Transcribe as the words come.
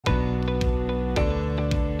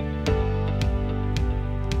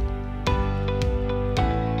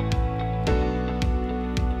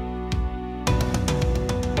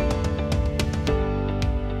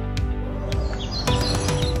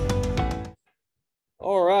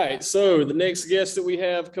right, so the next guests that we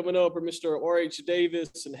have coming up are Mr. R.H.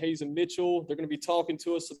 Davis and Hazen Mitchell. They're going to be talking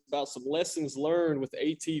to us about some lessons learned with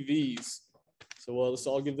ATVs. So let's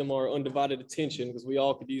all give them our undivided attention because we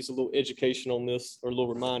all could use a little education on this or a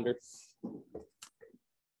little reminder.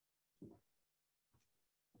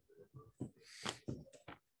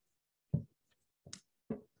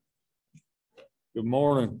 Good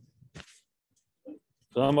morning.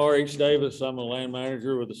 So I'm R.H. Davis. I'm a land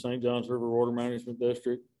manager with the St. Johns River Water Management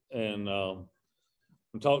District. And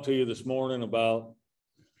I'm talking to you this morning about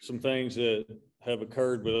some things that have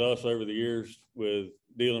occurred with us over the years with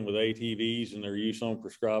dealing with ATVs and their use on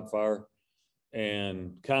prescribed fire,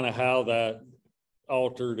 and kind of how that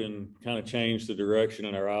altered and kind of changed the direction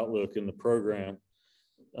and our outlook in the program.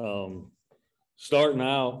 Starting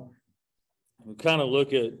out, we kind of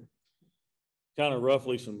look at kind of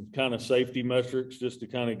roughly some kind of safety metrics just to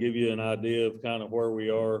kind of give you an idea of kind of where we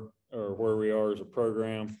are as a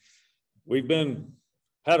program. We've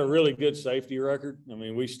had a really good safety record. I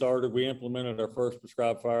mean, we implemented our first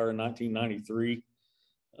prescribed fire in 1993.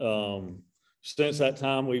 Since that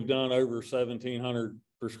time, we've done over 1,700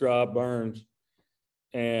 prescribed burns.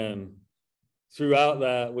 And throughout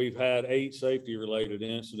that, we've had 8 safety-related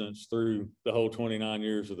incidents through the whole 29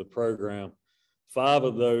 years of the program. 5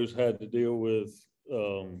 of those had to deal with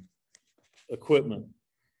equipment.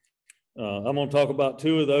 I'm going to talk about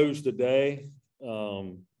 2 of those today,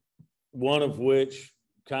 one of which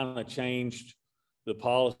kind of changed the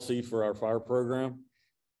policy for our fire program.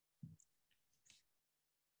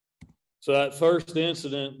 So that first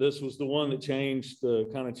incident, this was the one that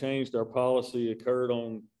kind of changed our policy, occurred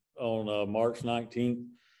on March 19th,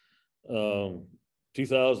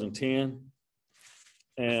 2010.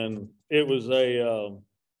 And it was a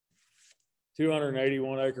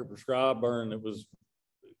 281 acre prescribed burn that was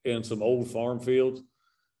in some old farm fields.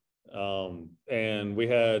 And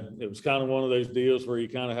it was kind of one of those deals where you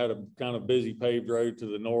kind of had a kind of busy paved road to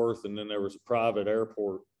the north, and then there was a private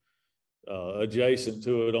airport adjacent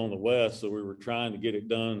to it on the west. So we were trying to get it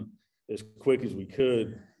done as quick as we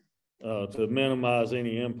could to minimize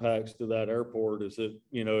any impacts to that airport. It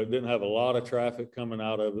didn't have a lot of traffic coming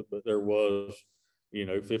out of it, but there was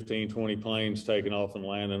 15, 20 planes taking off and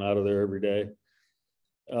landing out of there every day.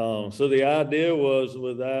 So the idea was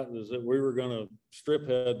that we were going to strip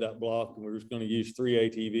head that block, and we were going to use 3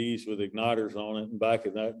 ATVs with igniters on it. And back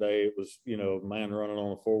in that day, it was, a man running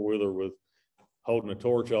on a 4-wheeler with holding a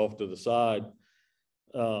torch off to the side.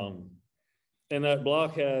 And that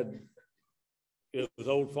block it was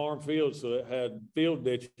old farm fields. So it had field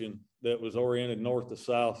ditching that was oriented north to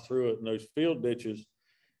south through it. And those field ditches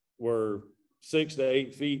were 6 to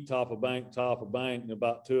 8 feet top of bank, and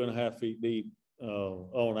about 2.5 feet deep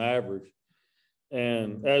on average.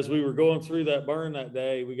 And as we were going through that burn that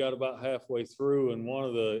day, we got about halfway through, and one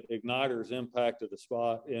of the igniters impacted a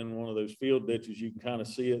spot in one of those field ditches. You can kind of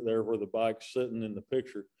see it there where the bike's sitting in the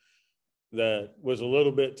picture. That was a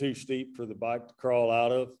little bit too steep for the bike to crawl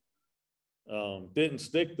out of. Didn't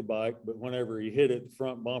stick the bike, but whenever he hit it, the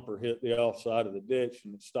front bumper hit the off side of the ditch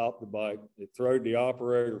and it stopped the bike. It throwed the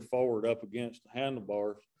operator forward up against the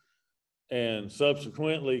handlebars and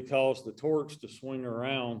subsequently caused the torch to swing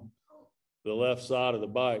around the left side of the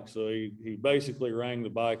bike. So he basically rang the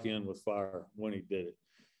bike in with fire when he did it.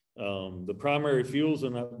 The primary fuels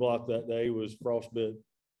in that block that day was frostbit,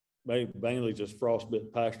 mainly just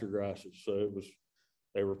frostbit pasture grasses. So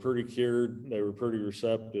they were pretty cured. They were pretty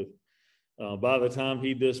receptive. By the time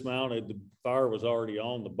he dismounted, the fire was already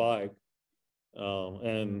on the bike,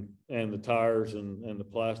 and the tires and the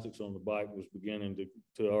plastics on the bike was beginning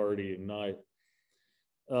to already ignite.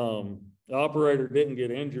 The operator didn't get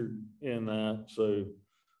injured in that.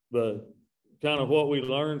 But kind of what we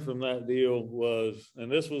learned from that deal was, and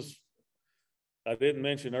this was, I didn't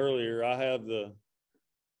mention earlier, I have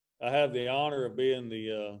the honor of being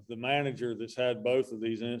the manager that's had both of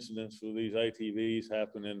these incidents with these ATVs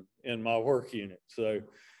happen in my work unit. So,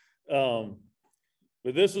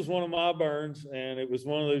 but this was one of my burns, and it was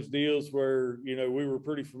one of those deals where, we were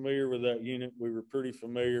pretty familiar with that unit. We were pretty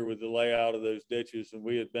familiar with the layout of those ditches, and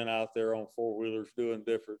we had been out there on 4-wheelers doing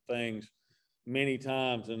different things many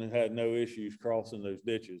times and had no issues crossing those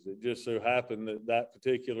ditches. It just so happened that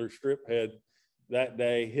particular strip head that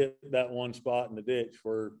day hit that one spot in the ditch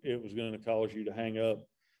where it was going to cause you to hang up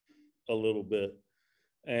a little bit.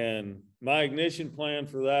 And my ignition plan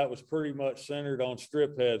for that was pretty much centered on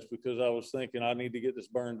strip heads, because I was thinking I need to get this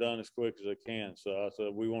burn done as quick as I can. So I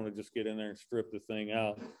said, we want to just get in there and strip the thing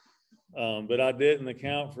out. But I didn't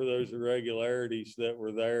account for those irregularities that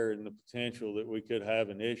were there and the potential that we could have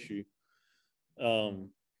an issue. And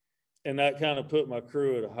that kind of put my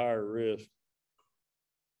crew at a higher risk.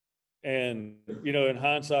 And, you know, in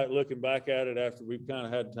hindsight, looking back at it after we've kind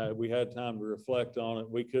of had time, we had time to reflect on it.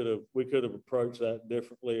 We could have approached that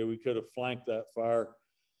differently. We could have flanked that fire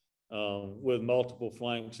with multiple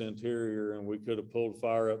flanks interior, and we could have pulled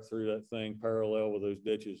fire up through that thing parallel with those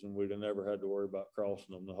ditches, and we'd have never had to worry about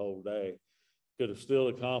crossing them the whole day. Could have still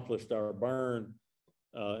accomplished our burn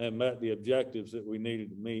and met the objectives that we needed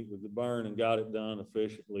to meet with the burn, and got it done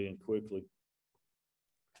efficiently and quickly.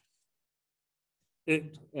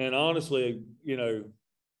 And honestly, you know,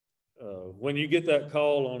 when you get that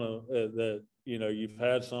call on that, you know, you've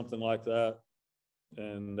had something like that,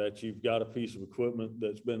 and that you've got a piece of equipment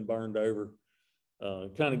that's been burned over,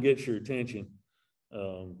 kind of gets your attention.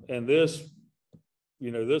 And this,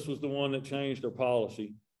 you know, this was the one that changed our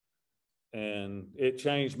policy, and it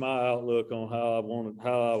changed my outlook on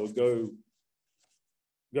how I would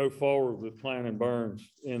go forward with planning burns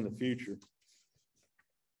in the future.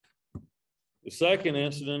 The second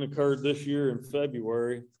incident occurred this year in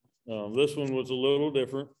February. This one was a little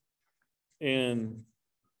different. And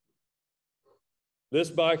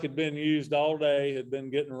this bike had been used all day, had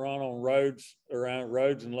been getting run on roads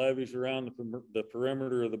and levees around the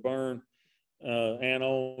perimeter of the burn, and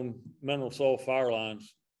on mineral soil fire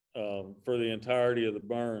lines for the entirety of the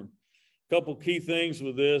burn. A couple key things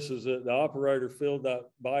with this is that the operator filled that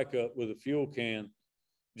bike up with a fuel can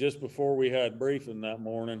just before we had briefing that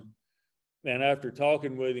morning. And after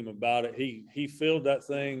talking with him about it, he filled that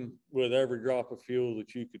thing with every drop of fuel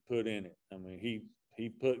that you could put in it. I mean, he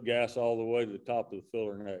put gas all the way to the top of the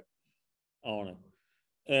filler neck on it.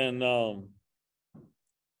 And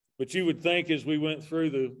but you would think as we went through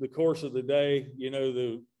the course of the day, you know,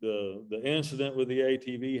 the incident with the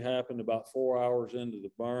ATV happened about 4 hours into the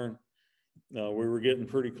burn. We were getting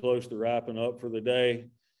pretty close to wrapping up for the day.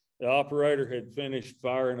 The operator had finished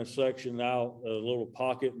firing a section out, a little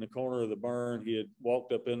pocket in the corner of the burn. He had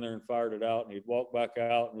walked up in there and fired it out, and he'd walked back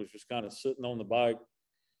out and was just kind of sitting on the bike.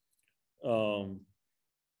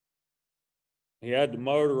 He had the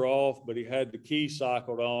motor off, but he had the key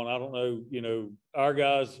cycled on. I don't know, you know, our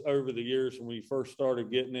guys over the years, when we first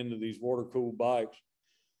started getting into these water-cooled bikes,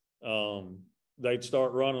 they'd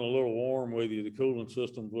start running a little warm with you. The cooling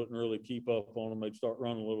systems wouldn't really keep up on them. They'd start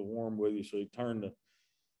running a little warm with you, so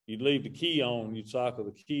you'd leave the key on, you'd cycle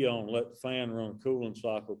the key on, let the fan run a cooling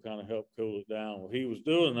cycle, kind of help cool it down. Well, he was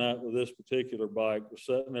doing that with this particular bike, was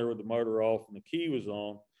sitting there with the motor off and the key was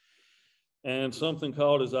on, and something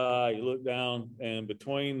caught his eye. He looked down, and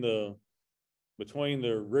between the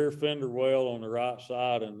rear fender well on the right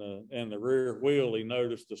side and the rear wheel, he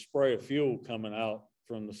noticed a spray of fuel coming out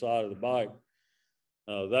from the side of the bike.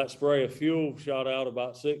 That spray of fuel shot out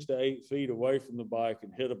about 6 to 8 feet away from the bike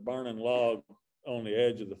and hit a burning log on the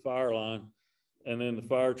edge of the fire line. And then the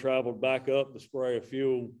fire traveled back up the spray of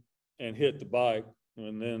fuel and hit the bike.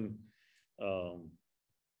 And then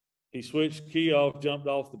he switched the key off, jumped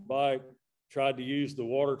off the bike, tried to use the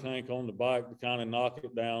water tank on the bike to kind of knock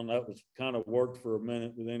it down. That was kind of worked for a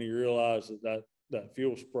minute, but then he realized that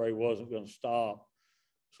fuel spray wasn't going to stop.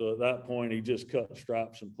 So at that point, he just cut the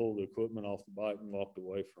straps and pulled the equipment off the bike and walked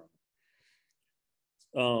away from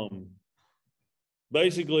it.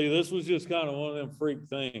 Basically, this was just kind of one of them freak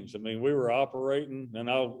things. I mean, we were operating, and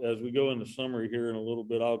as we go into summary here in a little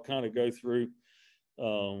bit, I'll kind of go through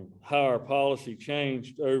how our policy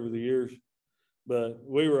changed over the years. But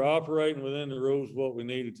we were operating within the rules of what we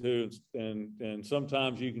needed to, and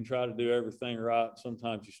sometimes you can try to do everything right.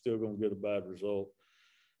 Sometimes you're still going to get a bad result.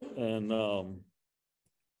 And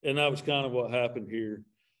that was kind of what happened here.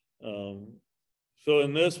 So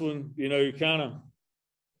in this one, you know, you kind of,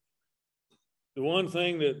 the one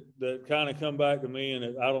thing that kind of come back to me,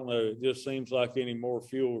 and I don't know, it just seems like any more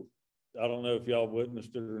fuel. I don't know if y'all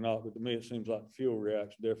witnessed it or not, but to me, it seems like fuel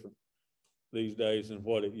reacts different these days than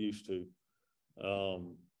what it used to.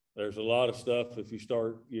 There's a lot of stuff. If you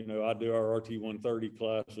start, you know, I do our RT130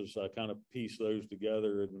 classes. I kind of piece those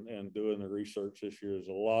together and doing the research this year. There's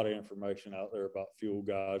a lot of information out there about fuel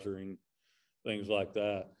geysering, things like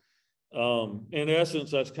that. In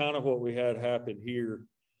essence, that's kind of what we had happen here.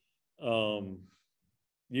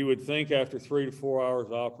 You would think after 3 to 4 hours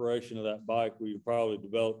of operation of that bike, we probably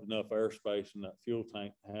developed enough airspace in that fuel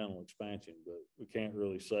tank to handle expansion, but we can't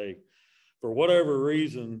really say. For whatever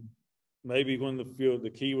reason, maybe when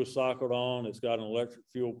the key was cycled on, it's got an electric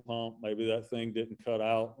fuel pump. Maybe that thing didn't cut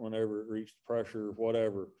out whenever it reached pressure or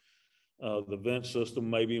whatever. The vent system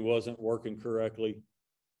maybe wasn't working correctly.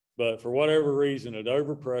 But for whatever reason, it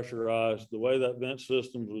overpressurized. The way that vent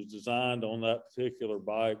system was designed on that particular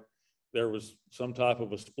bike, there was some type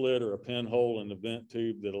of a split or a pinhole in the vent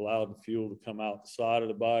tube that allowed the fuel to come out the side of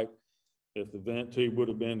the bike. If the vent tube would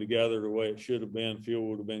have been together the way it should have been, fuel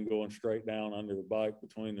would have been going straight down under the bike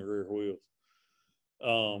between the rear wheels.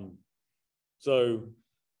 So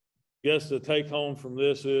I guess the take home from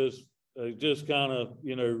this is just kind of,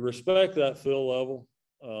 you know, respect that fill level,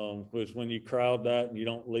 which when you crowd that and you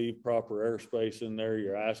don't leave proper airspace in there,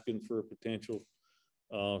 you're asking for a potential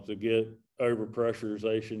to get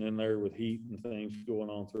overpressurization in there with heat and things going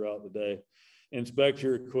on throughout the day. Inspect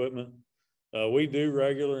your equipment. We do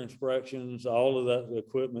regular inspections. All of that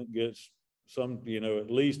equipment gets some, you know,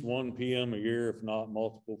 at least 1 PM a year, if not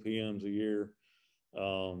multiple PMs a year.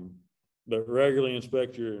 But regularly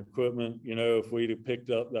inspect your equipment. You know, if we'd have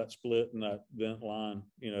picked up that split and that vent line,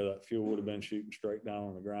 you know, that fuel would have been shooting straight down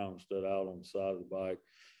on the ground instead out on the side of the bike.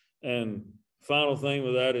 And final thing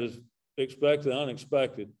with that is expect the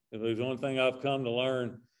unexpected. If there's one thing I've come to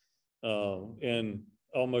learn in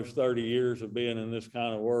almost 30 years of being in this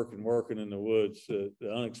kind of work and working in the woods, the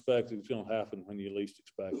unexpected is going to happen when you least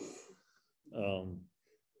expect it.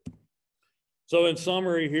 So in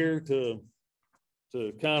summary here, to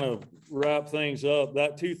kind of wrap things up,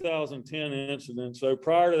 that 2010 incident. So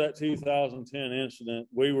prior to that 2010 incident,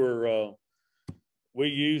 we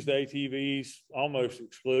used ATVs almost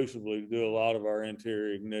exclusively to do a lot of our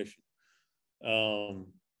interior ignition.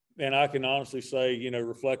 And I can honestly say, you know,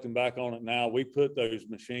 reflecting back on it now, we put those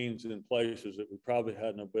machines in places that we probably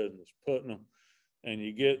had no business putting them. And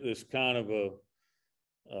you get this kind of a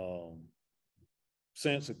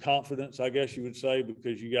sense of confidence, I guess you would say,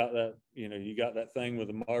 because you got that, you know, you got that thing with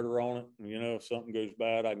a motor on it. And, you know, if something goes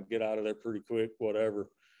bad, I can get out of there pretty quick, whatever.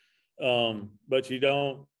 But you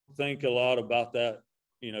don't think a lot about that,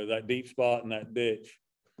 you know, that deep spot in that ditch,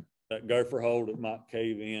 that gopher hole that might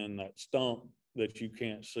cave in, that stump that you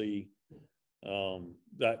can't see,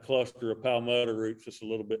 that cluster of palmetto roots just a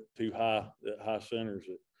little bit too high, that high centers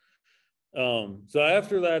it. So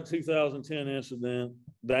after that 2010 incident,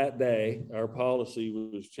 that day, our policy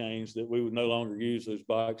was changed that we would no longer use those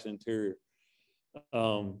bikes interior.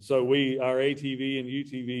 So our ATV and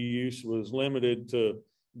UTV use was limited to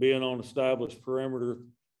being on established perimeter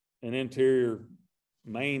and interior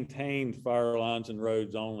maintained fire lines and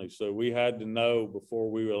roads only. So we had to know before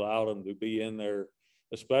we allowed them to be in there,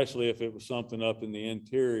 especially if it was something up in the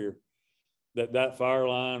interior, that fire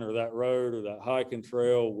line or that road or that hiking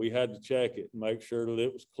trail, we had to check it and make sure that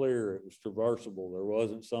it was clear, it was traversable. There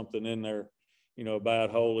wasn't something in there, you know, a bad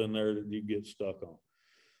hole in there that you get stuck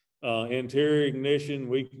on. Interior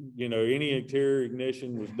ignition, you know, any interior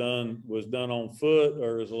ignition was done on foot,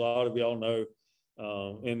 or as a lot of y'all know,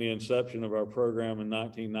 in the inception of our program in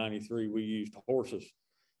 1993, we used horses.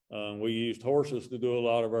 We used horses to do a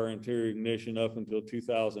lot of our interior ignition up until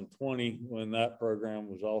 2020, when that program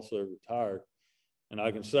was also retired. And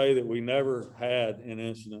I can say that we never had an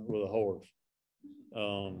incident with a horse.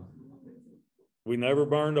 We never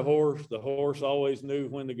burned a horse. The horse always knew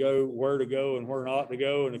when to go, where to go, and where not to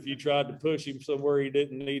go. And if you tried to push him somewhere he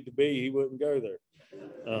didn't need to be, he wouldn't go there.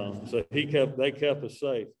 So they kept us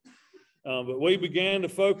safe. But we began to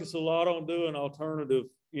focus a lot on doing alternative,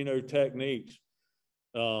 you know, techniques.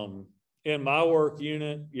 In my work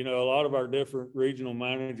unit, you know, a lot of our different regional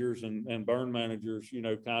managers and burn managers, you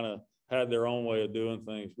know, kind of had their own way of doing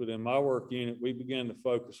things. But in my work unit, we began to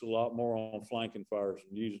focus a lot more on flanking fires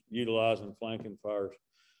and utilizing flanking fires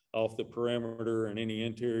off the perimeter and any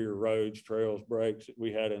interior roads, trails, breaks that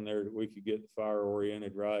we had in there that we could get the fire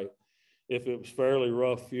oriented right. If it was fairly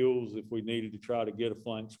rough fuels, if we needed to try to get a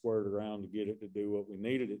flank squared around to get it to do what we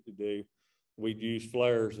needed it to do, we'd use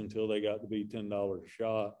flares until they got to be $10 a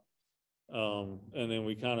shot. And then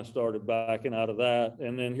we kind of started backing out of that.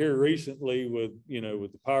 And then here recently with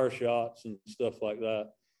the power shots and stuff like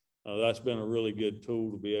that, that's been a really good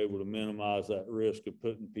tool to be able to minimize that risk of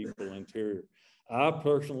putting people interior. I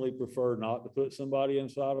personally prefer not to put somebody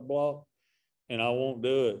inside a block, and I won't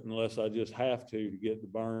do it unless I just have to get the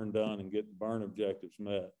burn done and get the burn objectives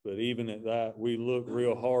met. But even at that, we look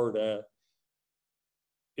real hard at,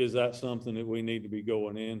 is that something that we need to be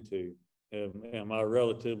going into? Am I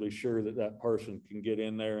relatively sure that that person can get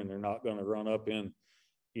in there and they're not going to run up in,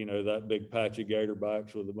 you know, that big patch of gator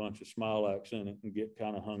backs with a bunch of smilax in it and get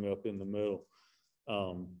kind of hung up in the middle?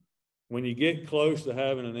 When you get close to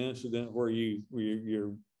having an incident where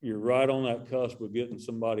you're right on that cusp of getting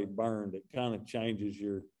somebody burned, it kind of changes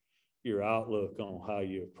your outlook on how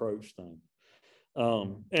you approach things.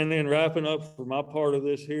 And then wrapping up for my part of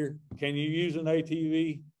this here, can you use an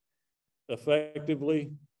ATV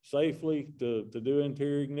effectively, safely to do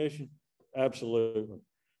interior ignition? Absolutely.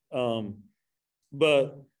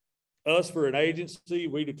 But us for an agency,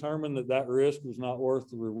 we determined that that risk was not worth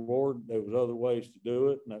the reward. There was other ways to do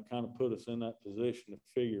it, and that kind of put us in that position to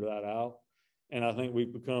figure that out. And I think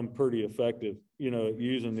we've become pretty effective, you know, at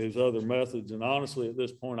using these other methods. And honestly, at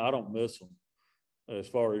this point, I don't miss them as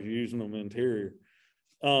far as using them interior.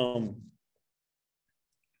 But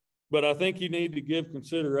I think you need to give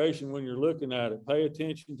consideration when you're looking at it. Pay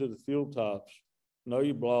attention to the fuel types, know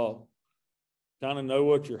your block, kind of know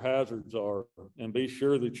what your hazards are, and be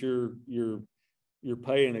sure that you're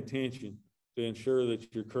paying attention to ensure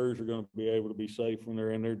that your crews are going to be able to be safe when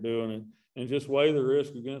they're in there doing it. And just weigh the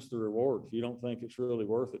risk against the reward. If you don't think it's really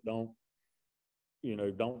worth it, don't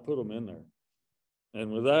put them in there. And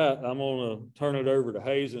with that, I'm going to turn it over to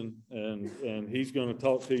Hazen, and he's going to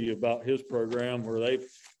talk to you about his program, where they've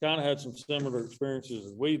kind of had some similar experiences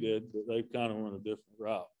as we did, but they've kind of went a different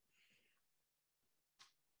route.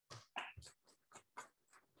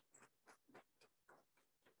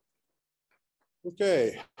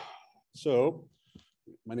 Okay, so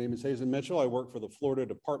my name is Hazen Mitchell. I work for the Florida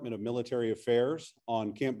Department of Military Affairs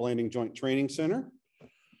on Camp Blanding Joint Training Center.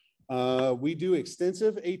 We do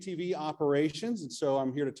extensive ATV operations, and so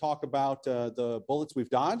I'm here to talk about the bullets we've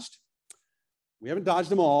dodged. We haven't dodged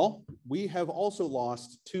them all. We have also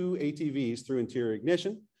lost 2 ATVs through interior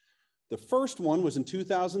ignition. The first one was in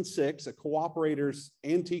 2006, a cooperator's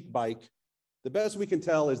antique bike. The best we can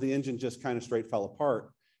tell is the engine just kind of straight fell apart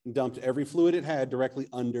and dumped every fluid it had directly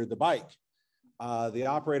under the bike. The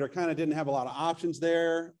operator kind of didn't have a lot of options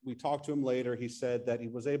there. We talked to him later. He said that he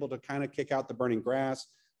was able to kind of kick out the burning grass,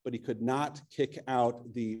 but he could not kick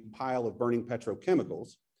out the pile of burning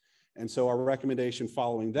petrochemicals. And so our recommendation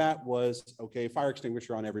following that was, okay, fire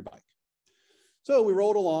extinguisher on every bike. So we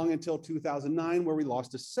rolled along until 2009, where we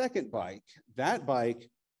lost a second bike. That bike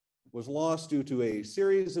was lost due to a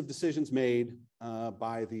series of decisions made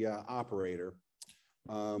by the operator.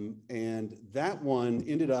 And that one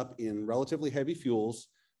ended up in relatively heavy fuels,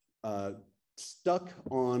 stuck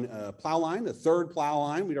on a plow line, the third plow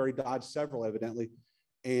line. We'd already dodged several, evidently.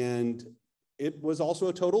 And it was also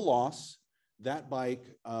a total loss. That bike,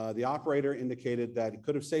 the operator indicated that he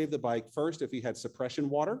could have saved the bike, first, if he had suppression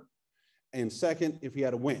water, and second, if he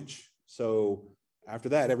had a winch. So after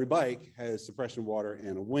that, every bike has suppression water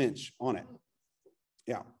and a winch on it.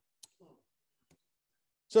 Yeah.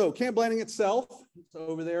 So Camp Blanding itself, it's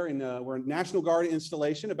over there in, we're a National Guard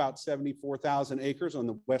installation, about 74,000 acres on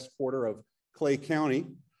the west quarter of Clay County.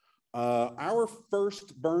 Our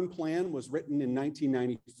first burn plan was written in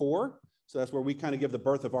 1994. So that's where we kind of give the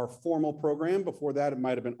birth of our formal program. Before that, it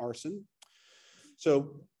might've been arson.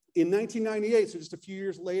 So in 1998, so just a few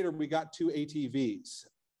years later, we got 2 ATVs.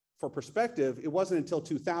 For perspective, it wasn't until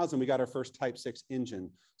 2000 we got our first Type 6 engine.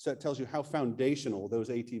 So that tells you how foundational those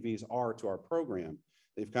ATVs are to our program.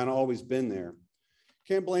 They've kind of always been there.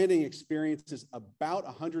 Camp Blanding experiences about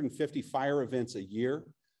 150 fire events a year.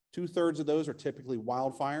 2/3 of those are typically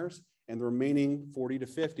wildfires, and the remaining 40 to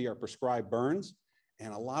 50 are prescribed burns.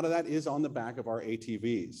 And a lot of that is on the back of our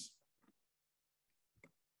ATVs.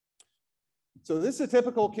 So this is a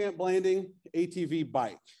typical Camp Blanding ATV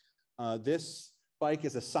bike. This bike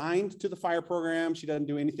is assigned to the fire program. She doesn't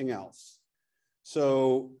do anything else.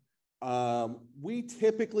 So we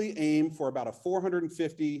typically aim for about a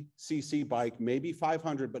 450 cc bike, maybe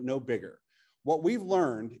 500, but no bigger. What we've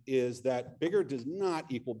learned is that bigger does not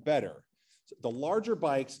equal better. The larger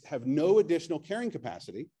bikes have no additional carrying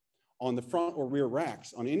capacity on the front or rear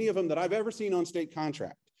racks on any of them that I've ever seen on state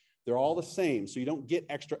contract. They're all the same, so you don't get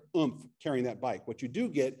extra oomph carrying that bike. What you do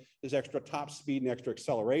get is extra top speed and extra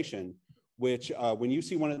acceleration, which when you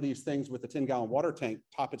see one of these things with a 10-gallon water tank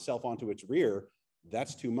top itself onto its rear,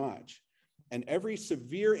 that's too much. And every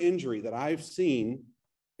severe injury that I've seen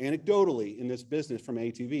anecdotally in this business from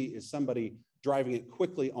ATV is somebody driving it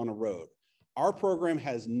quickly on a road. Our program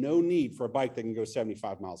has no need for a bike that can go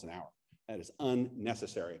 75 miles an hour. That is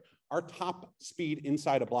unnecessary. Our top speed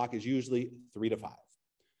inside a block is usually 3 to 5.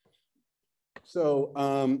 So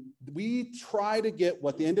we try to get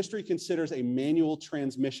what the industry considers a manual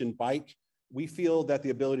transmission bike. We feel that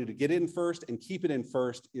the ability to get in first and keep it in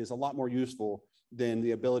first is a lot more useful than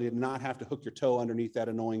the ability to not have to hook your toe underneath that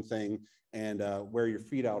annoying thing and wear your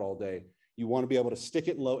feet out all day. You want to be able to stick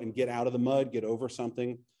it low and get out of the mud, get over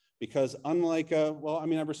something. Because unlike, well, I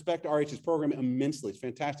mean, I respect RH's program immensely. It's a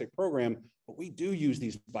fantastic program, but we do use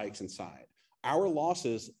these bikes inside. Our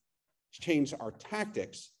losses change our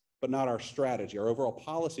tactics, but not our strategy. Our overall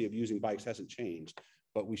policy of using bikes hasn't changed,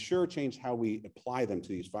 but we sure changed how we apply them to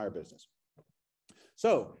these fire business.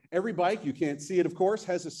 So every bike, you can't see it, of course,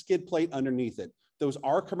 has a skid plate underneath it. Those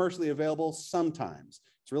are commercially available sometimes.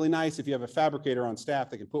 It's really nice if you have a fabricator on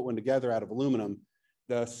staff that can put one together out of aluminum.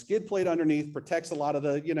 The skid plate underneath protects a lot of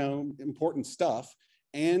the, important stuff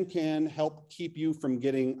and can help keep you from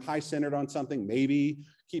getting high centered on something, maybe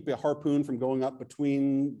keep a harpoon from going up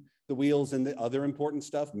between the wheels and the other important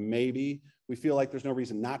stuff. Maybe we feel like there's no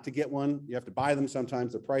reason not to get one. You have to buy them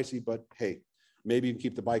sometimes, they're pricey, but hey, maybe you can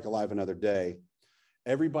keep the bike alive another day.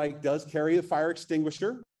 Every bike does carry a fire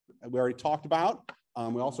extinguisher, we already talked about.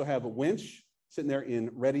 We also have a winch sitting there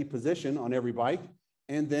in ready position on every bike.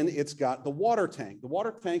 And then it's got the water tank. The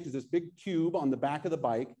water tank is this big cube on the back of the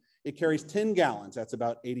bike. It carries 10 gallons. That's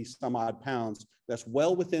about 80 some odd pounds. That's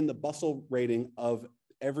well within the bustle rating of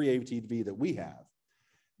every ATV that we have.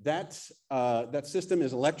 That system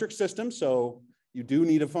is electric system, so you do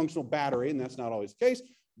need a functional battery, and that's not always the case,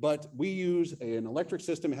 but we use an electric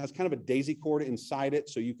system. It has kind of a daisy cord inside it,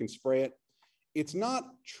 so you can spray it. It's not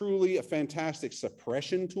truly a fantastic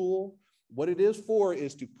suppression tool. What it is for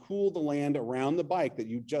is to cool the land around the bike that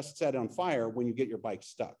you just set on fire when you get your bike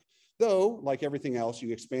stuck. Though, like everything else,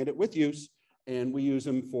 you expand it with use, and we use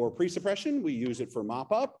them for pre-suppression. We use it for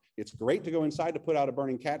mop up. It's great to go inside to put out a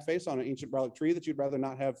burning cat face on an ancient relic tree that you'd rather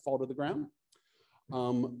not have fall to the ground.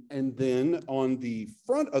 And then on the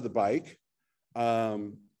front of the bike,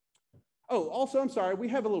 also, I'm sorry, we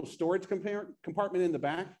have a little storage compartment in the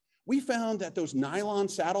back. We found that those nylon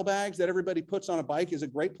saddlebags that everybody puts on a bike is a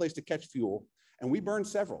great place to catch fuel, and we burn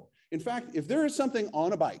several. In fact, if there is something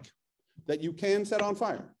on a bike that you can set on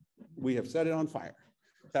fire, we have set it on fire.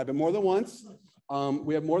 It's happened more than once.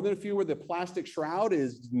 We have more than a few where the plastic shroud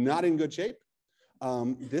is not in good shape.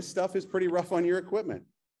 This stuff is pretty rough on your equipment.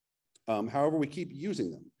 However, we keep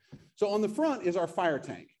using them. So on the front is our fire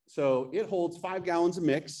tank. So it holds 5 gallons of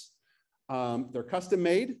mix. They're custom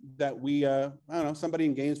made that we, I don't know, somebody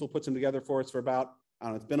in Gainesville puts them together for us for about, I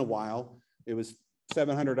don't know, it's been a while. It was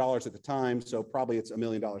 $700 at the time, so probably it's $1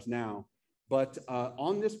 million now. But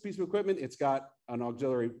on this piece of equipment, it's got an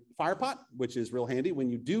auxiliary fire pot, which is real handy when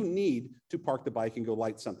you do need to park the bike and go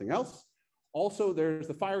light something else. Also, there's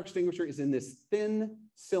the fire extinguisher is in this thin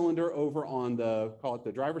cylinder over on the, call it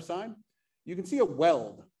the driver's side. You can see a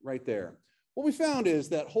weld right there. What we found is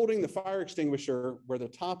that holding the fire extinguisher where the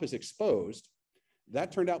top is exposed,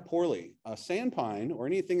 that turned out poorly. A sand pine or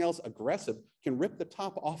anything else aggressive can rip the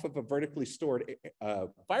top off of a vertically stored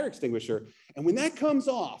fire extinguisher. And when that comes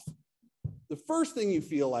off, the first thing you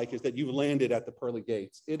feel like is that you've landed at the pearly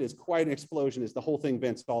gates. It is quite an explosion as the whole thing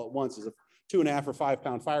bends all at once, as if 2.5 or 5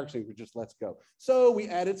 pound fire extinguisher just lets go. So we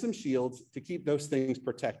added some shields to keep those things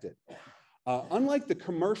protected. Unlike the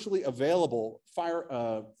commercially available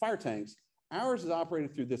fire tanks, ours is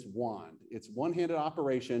operated through this wand. It's one-handed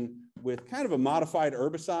operation with kind of a modified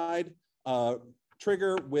herbicide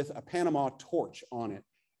trigger with a Panama torch on it.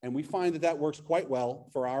 And we find that that works quite well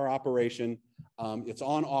for our operation. It's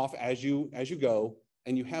on off as you go,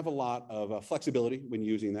 and you have a lot of flexibility when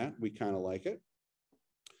using that. We kind of like it.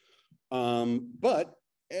 But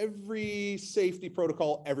every safety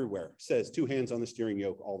protocol everywhere says 2 hands on the steering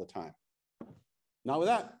yoke all the time. Not with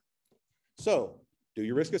that. So do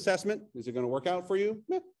your risk assessment. Is it going to work out for you?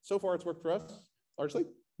 So far it's worked for us, largely.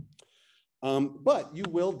 But you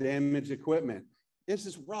will damage equipment. This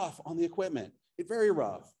is rough on the equipment. It's very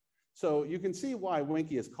rough. So you can see why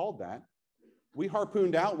Winky is called that. We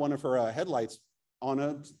harpooned out one of her headlights on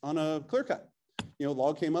a clear cut. You know,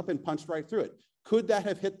 log came up and punched right through it. Could that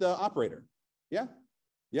have hit the operator? Yeah,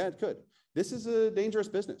 it could. This is a dangerous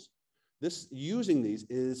business. Using these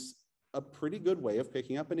is a pretty good way of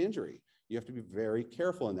picking up an injury. You have to be very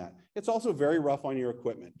careful in that. It's also very rough on your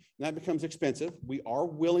equipment, and that becomes expensive. We are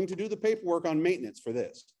willing to do the paperwork on maintenance for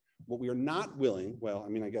this. What we are not willing, well, I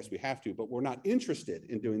mean, I guess we have to, but we're not interested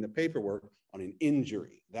in doing the paperwork on an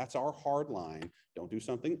injury. That's our hard line. Don't do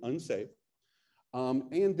something unsafe.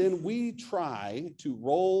 And then we try to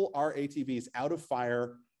roll our ATVs out of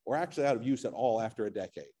fire or actually out of use at all after a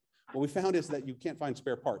decade. What we found is that you can't find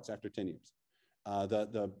spare parts after 10 years.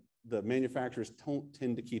 The manufacturers don't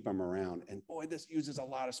tend to keep them around. And boy, this uses a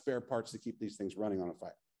lot of spare parts to keep these things running on a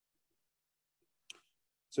fire.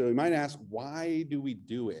 So you might ask, why do we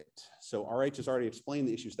do it? So RH has already explained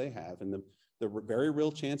the issues they have and the very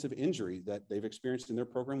real chance of injury that they've experienced in their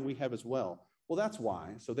program we have as well. Well, that's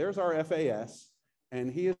why. So there's our FAS,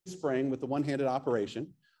 and he is spraying with the one-handed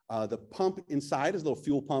operation. The pump inside is a little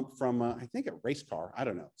fuel pump from, I think, a race car. I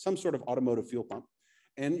don't know, some sort of automotive fuel pump.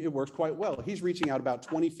 And it works quite well. He's reaching out about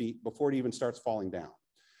 20 feet before it even starts falling down.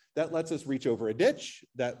 That lets us reach over a ditch.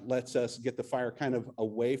 That lets us get the fire kind of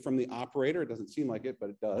away from the operator. It doesn't seem like it, but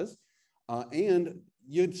it does. And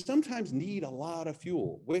you'd sometimes need a lot of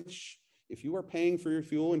fuel, which if you are paying for your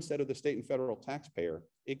fuel instead of the state and federal taxpayer,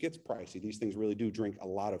 it gets pricey. These things really do drink a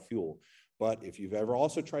lot of fuel. But if you've ever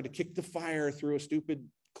also tried to kick the fire through a stupid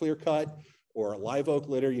clear cut or a live oak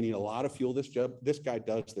litter, you need a lot of fuel. This guy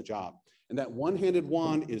does the job. And that one-handed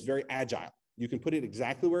wand is very agile. You can put it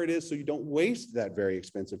exactly where it is so you don't waste that very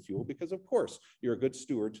expensive fuel because, of course, you're a good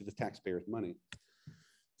steward to the taxpayers' money.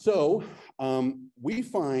 So we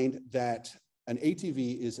find that an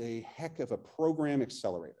ATV is a heck of a program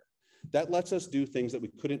accelerator that lets us do things that we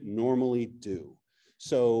couldn't normally do.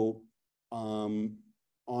 So on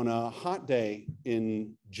a hot day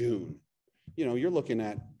in June, you know, you're looking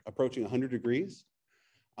at approaching 100 degrees.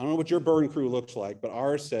 I don't know what your burn crew looks like, but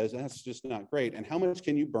ours says that's just not great. And how much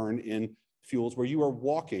can you burn in fuels where you are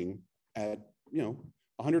walking at, you know,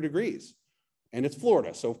 100 degrees? And it's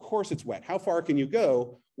Florida, so of course it's wet. How far can you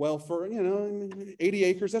go? Well, for, you know, 80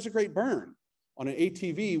 acres, that's a great burn. On an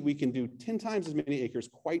ATV, we can do 10 times as many acres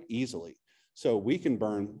quite easily. So we can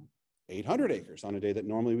burn 800 acres on a day that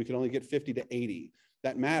normally we could only get 50 to 80.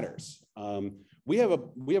 That matters. We have a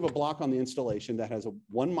block on the installation that has a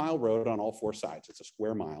 1 mile road on all 4 sides. It's a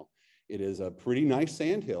square mile. It is a pretty nice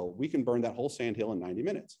sand hill. We can burn that whole sand hill in 90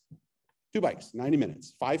 minutes. 2 bikes, 90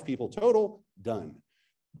 minutes, 5 people total, done.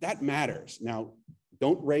 That matters. Now,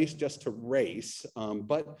 don't race just to race,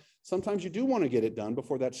 but sometimes you do want to get it done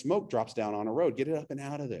before that smoke drops down on a road. Get it up and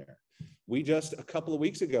out of there. We just, a couple of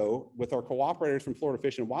weeks ago, with our cooperators from Florida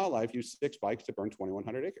Fish and Wildlife, used 6 bikes to burn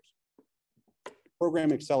 2,100 acres.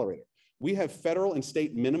 Program accelerator. We have federal and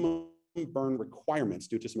state minimum burn requirements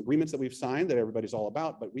due to some agreements that we've signed that everybody's all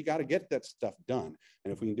about, but we got to get that stuff done.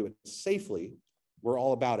 And if we can do it safely, we're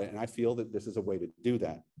all about it. And I feel that this is a way to do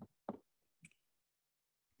that.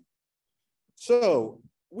 So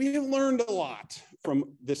we have learned a lot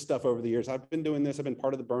from this stuff over the years. I've been doing this. I've been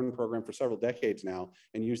part of the burn program for several decades now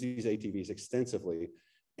and use these ATVs extensively.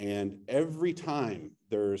 And every time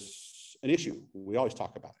there's an issue, we always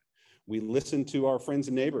talk about it. We listen to our friends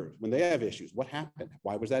and neighbors when they have issues. What happened?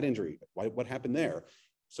 Why was that injury? What happened there?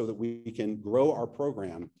 So that we can grow our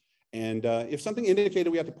program. And if something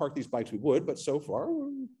indicated we have to park these bikes, we would. But so far,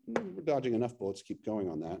 we're dodging enough bullets to keep going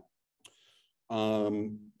on that.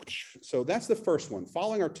 So that's the first one.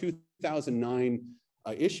 Following our 2009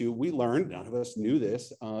 issue, we learned, none of us knew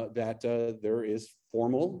this, that there is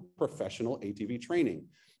formal professional ATV training.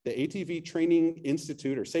 The ATV Training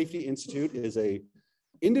Institute or Safety Institute is a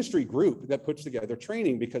industry group that puts together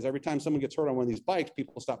training because every time someone gets hurt on one of these bikes,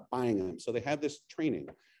 people stop buying them. So they have this training.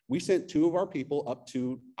 We sent 2 of our people up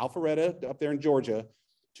to Alpharetta, up there in Georgia,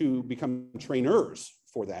 to become trainers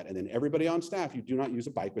for that. And then everybody on staff, you do not use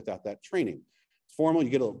a bike without that training. It's formal, you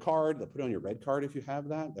get a little card, they'll put it on your red card if you have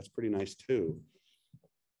that. That's pretty nice too.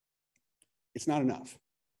 It's not enough.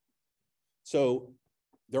 So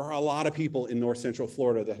there are a lot of people in North Central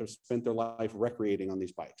Florida that have spent their life recreating on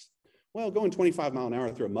these bikes. Well, going 25 miles an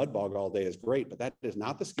hour through a mud bog all day is great, but that is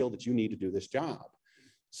not the skill that you need to do this job.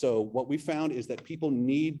 So what we found is that people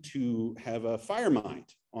need to have a fire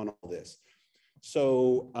mind on all this.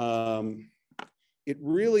 So it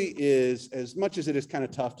really is, as much as it is kind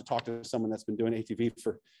of tough to talk to someone that's been doing ATV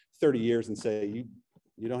for 30 years and say,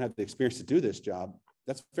 you don't have the experience to do this job,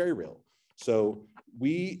 that's very real. So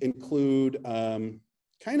we include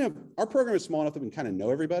our program is small enough that we can kind of know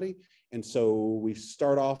everybody. And so we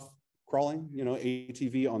start off crawling, you know,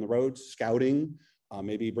 ATV on the roads, scouting,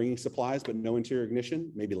 maybe bringing supplies, but no interior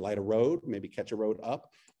ignition, maybe light a road, maybe catch a road up.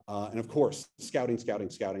 And of course, scouting. An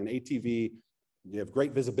ATV, you have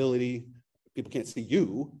great visibility. People can't see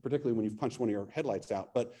you, particularly when you've punched one of your headlights out,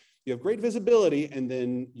 but you have great visibility, and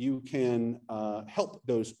then you can help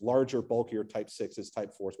those larger, bulkier type 6s,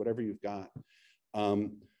 type 4s, whatever you've got.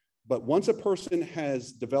 But once a person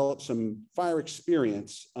has developed some fire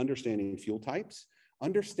experience, understanding fuel types,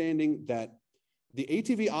 understanding that the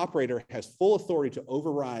ATV operator has full authority to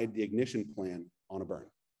override the ignition plan on a burn.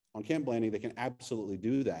 On Camp Blanding, they can absolutely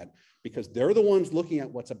do that because they're the ones looking at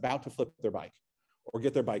what's about to flip their bike or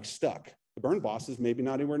get their bike stuck. The burn boss is maybe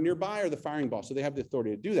not anywhere nearby, or the firing boss, so they have the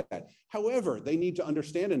authority to do that. However, they need to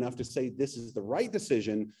understand enough to say, this is the right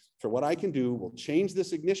decision for what I can do. We'll change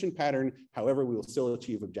this ignition pattern. However, we will still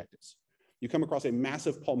achieve objectives. You come across a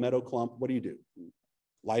massive palmetto clump, what do?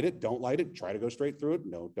 Light it, don't light it, try to go straight through it.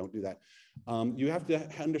 No, don't do that. You have to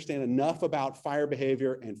understand enough about fire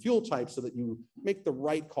behavior and fuel types so that you make the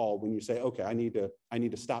right call when you say, okay, I need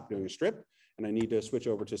to stop doing a strip and I need to switch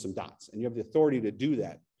over to some dots. And you have the authority to do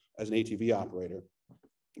that as an ATV operator,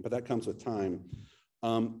 but that comes with time.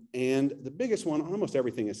 And the biggest one on almost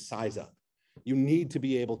everything is size up. You need to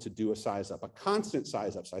be able to do a size up, a constant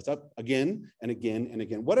size up again and again and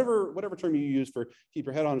again, whatever term you use for keep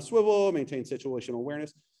your head on a swivel, maintain situational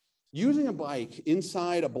awareness. Using a bike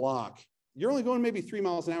inside a block You're only going maybe 3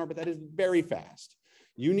 miles an hour, but that is very fast.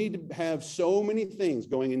 You need to have so many things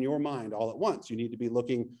going in your mind all at once. You need to be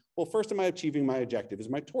looking, well, first, am I achieving my objective? Is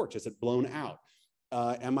my torch, is it blown out?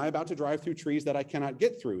 Am I about to drive through trees that I cannot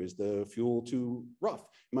get through? Is the fuel too rough?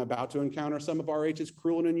 Am I about to encounter some of RH's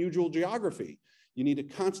cruel and unusual geography? You need to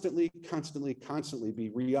constantly be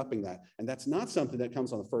re-upping that. And that's not something that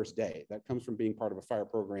comes on the first day. That comes from being part of a fire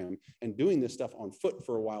program and doing this stuff on foot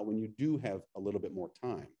for a while when you do have a little bit more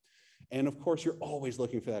time. And of course, you're always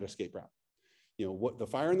looking for that escape route. You know, what the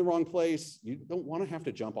fire in the wrong place, you don't want to have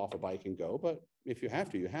to jump off a bike and go, but if you have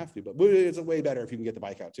to, you have to. But it's way better if you can get the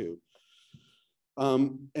bike out too.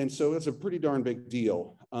 And so it's a pretty darn big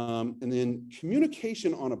deal. And then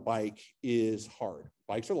communication on a bike is hard.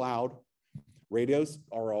 Bikes are loud. Radios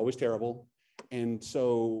are always terrible. And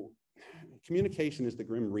so communication is the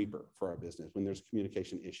grim reaper for our business when there's a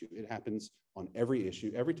communication issue. It happens on every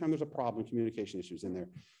issue. Every time there's a problem, communication issues in there.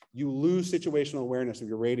 You lose situational awareness of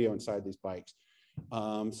your radio inside these bikes.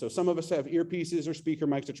 So some of us have earpieces or speaker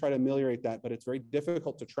mics to try to ameliorate that, but it's very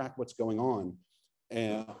difficult to track what's going on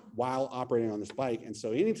while operating on this bike. And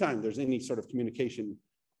so anytime there's any sort of communication,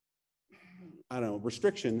 I don't know,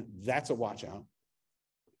 restriction, that's a watch out.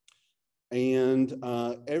 And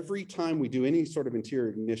every time we do any sort of interior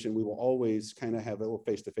ignition, we will always kind of have a little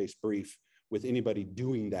face-to-face brief with anybody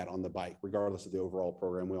doing that on the bike, regardless of the overall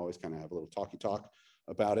program. We always kind of have a little talk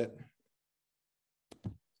about it.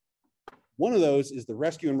 One of those is the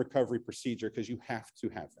rescue and recovery procedure, because you have to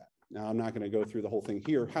have that. Now, I'm not going to go through the whole thing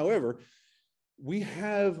here. However, we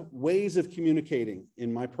have ways of communicating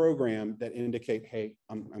in my program that indicate, hey,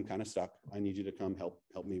 I'm kind of stuck. I need you to come help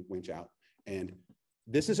me winch out. And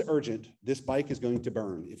this is urgent. This bike is going to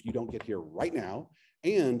burn if you don't get here right now,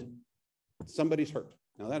 and somebody's hurt.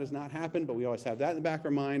 Now, that has not happened, but we always have that in the back of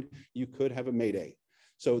our mind. You could have a mayday.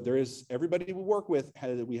 So there is, everybody we work with,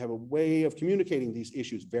 we have a way of communicating these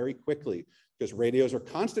issues very quickly, because radios are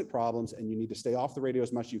constant problems and you need to stay off the radio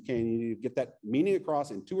as much as you can. You need to get that meaning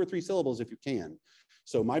across in 2 or 3 syllables if you can.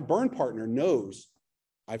 So my burn partner knows,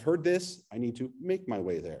 I've heard this, I need to make my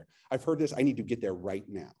way there. I've heard this, I need to get there right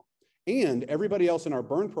now. And everybody else in our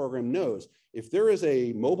burn program knows if there is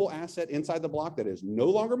a mobile asset inside the block that is no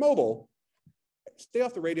longer mobile, stay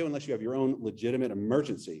off the radio unless you have your own legitimate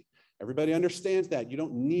emergency. Everybody understands that. You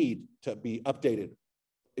don't need to be updated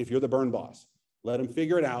if you're the burn boss. Let them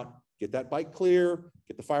figure it out, get that bike clear,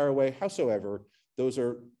 get the fire away, howsoever. Those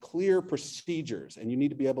are clear procedures, and you need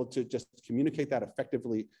to be able to just communicate that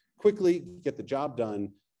effectively, quickly, get the job done,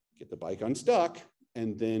 get the bike unstuck,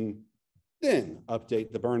 and then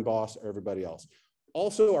update the burn boss or everybody else.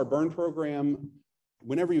 Also, our burn program,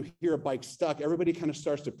 whenever you hear a bike stuck, everybody kind of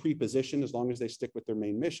starts to pre-position as long as they stick with their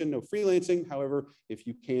main mission, no freelancing. However, if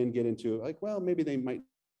you can get into like, well, maybe they might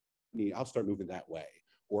need, I'll start moving that way.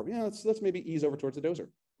 Or, yeah, let's maybe ease over towards the dozer.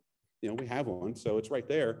 You know, we have one, so it's right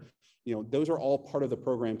there. You know, those are all part of the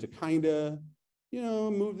program to kind of, you know,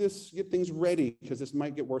 move this, get things ready, because this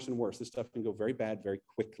might get worse and worse. This stuff can go very bad very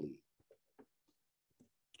quickly.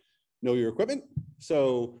 Know your equipment.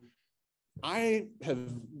 So I've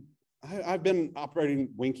been operating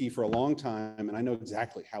Winky for a long time, and I know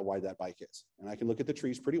exactly how wide that bike is. And I can look at the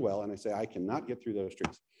trees pretty well, and I say, I cannot get through those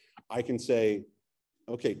trees. I can say,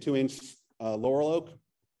 okay, 2-inch laurel oak,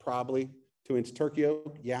 probably. 2-inch turkey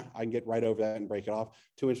oak, yeah, I can get right over that and break it off.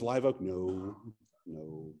 2-inch live oak,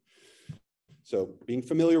 no. So being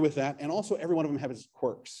familiar with that, and also every one of them has its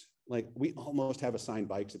quirks. Like, we almost have assigned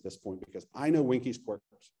bikes at this point because I know Winky's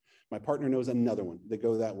quirks. My partner knows another one that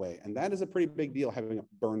go that way. And that is a pretty big deal, having a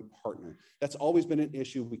burn partner. That's always been an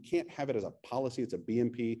issue. We can't have it as a policy. It's a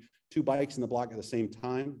BMP, 2 bikes in the block at the same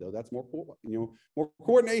time, though that's more, more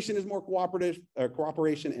coordination is more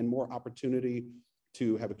cooperation and more opportunity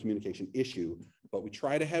to have a communication issue. But we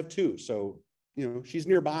try to have 2. So, you know, she's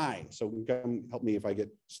nearby, so you can come help me if I get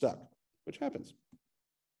stuck, which happens.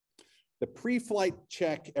 The pre-flight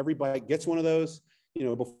check, every bike gets one of those, you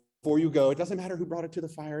know, before you go. It doesn't matter who brought it to the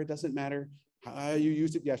fire. It doesn't matter how you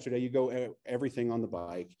used it yesterday. You go everything on the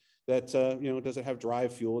bike. That, you know, does it have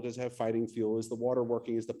drive fuel? Does it have fighting fuel? Is the water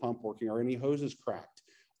working? Is the pump working? Are any hoses cracked?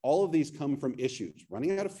 All of these come from issues.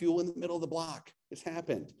 Running out of fuel in the middle of the block. It's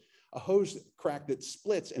happened. A hose crack that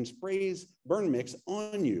splits and sprays burn mix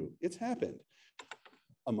on you. It's happened.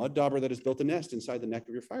 A mud dauber that has built a nest inside the neck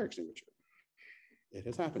of your fire extinguisher. It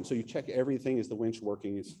has happened. So you check everything. Is the winch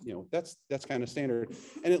working? Is, you know, that's kind of standard.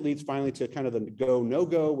 And it leads finally to kind of the go, no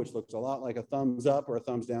go, which looks a lot like a thumbs up or a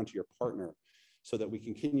thumbs down to your partner, so that we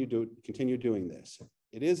can continue doing this.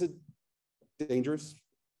 It is a dangerous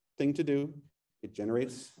thing to do. It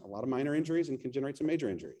generates a lot of minor injuries and can generate some major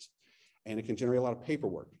injuries. And it can generate a lot of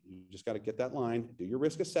paperwork. You just got to get that line, do your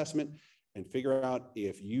risk assessment. and figure out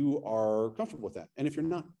if you are comfortable with that. And if you're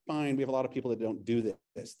not, fine. We have a lot of people that don't do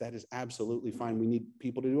this. That is absolutely fine. We need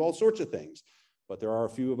people to do all sorts of things, but there are a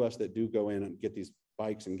few of us that do go in and get these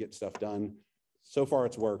bikes and get stuff done. So far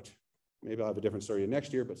it's worked. Maybe I'll have a different story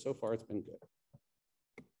next year, but so far it's been good.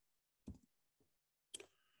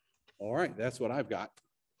 All right, that's what I've got.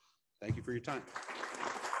 Thank you for your time.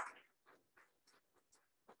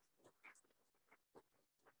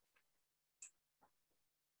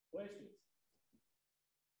 Questions?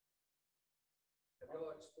 Have y'all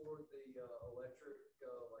explored the electric,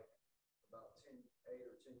 like about 8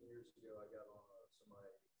 or 10 years ago, I got on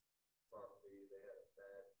somebody's property, they had a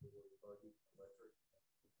bad buggy electric,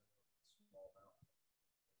 small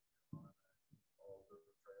mountain, all over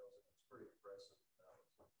the trails, and it's pretty impressive.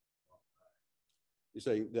 You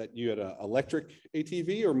say that you had an electric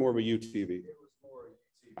ATV or more of a UTV? It was more a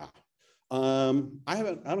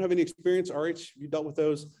UTV. I don't have any experience. RH, you dealt with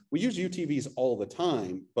those. We use UTVs all the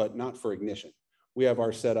time, but not for ignition. We have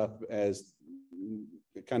our setup as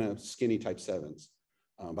kind of skinny type 7s.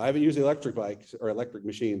 But I haven't used the electric bikes or electric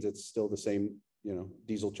machines. It's still the same, you know,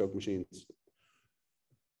 diesel choke machines.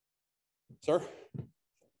 Sir?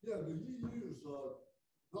 Yeah, do you use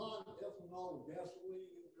non-ethanol gasoline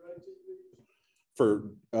in your ATVs?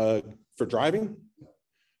 For driving?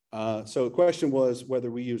 So the question was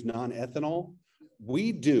whether we use non-ethanol.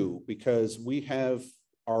 We do, because we have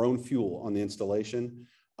our own fuel on the installation.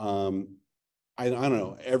 I don't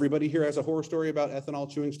know, everybody here has a horror story about ethanol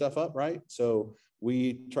chewing stuff up, right? So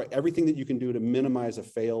we try everything that you can do to minimize a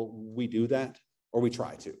fail. We do that, or we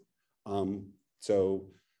try to. So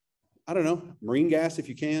I don't know, marine gas if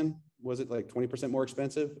you can. Was it like 20% more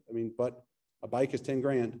expensive? I mean, but a bike is 10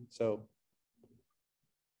 grand, so.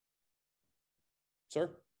 Sir?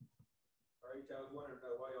 All right, I was wondering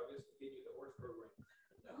why y'all discontinued the horse program.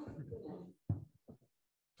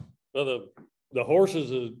 Well, the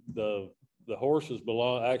horses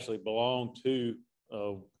belong to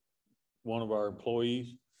one of our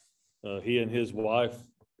employees. He and his wife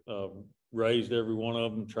raised every one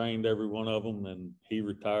of them, trained every one of them, and he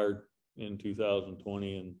retired in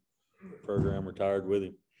 2020, and the program retired with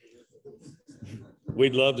him.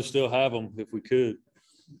 We'd love to still have them if we could.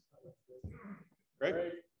 Great.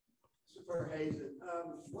 For Hazen,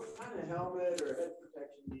 what kind of helmet or head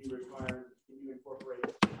protection do you require? Can you incorporate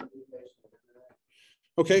communication into that?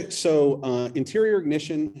 Okay, so interior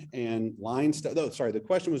ignition and line stuff. Oh, sorry, the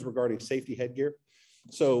question was regarding safety headgear.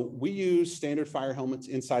 So we use standard fire helmets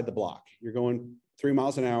inside the block. You're going 3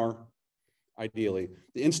 miles an hour, ideally.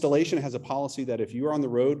 The installation has a policy that if you're on the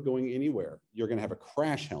road going anywhere, you're going to have a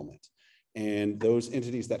crash helmet. And those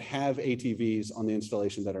entities that have ATVs on the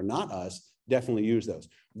installation that are not us definitely use those.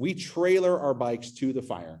 We trailer our bikes to the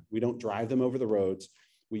fire. We don't drive them over the roads.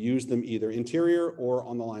 We use them either interior or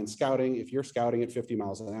on the line scouting. If you're scouting at 50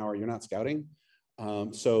 miles an hour, you're not scouting.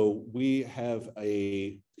 So we have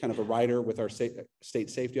a kind of a rider with our state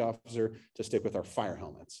safety officer to stick with our fire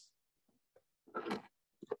helmets.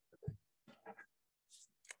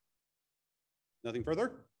 Nothing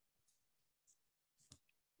further?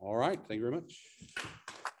 All right, thank you very much.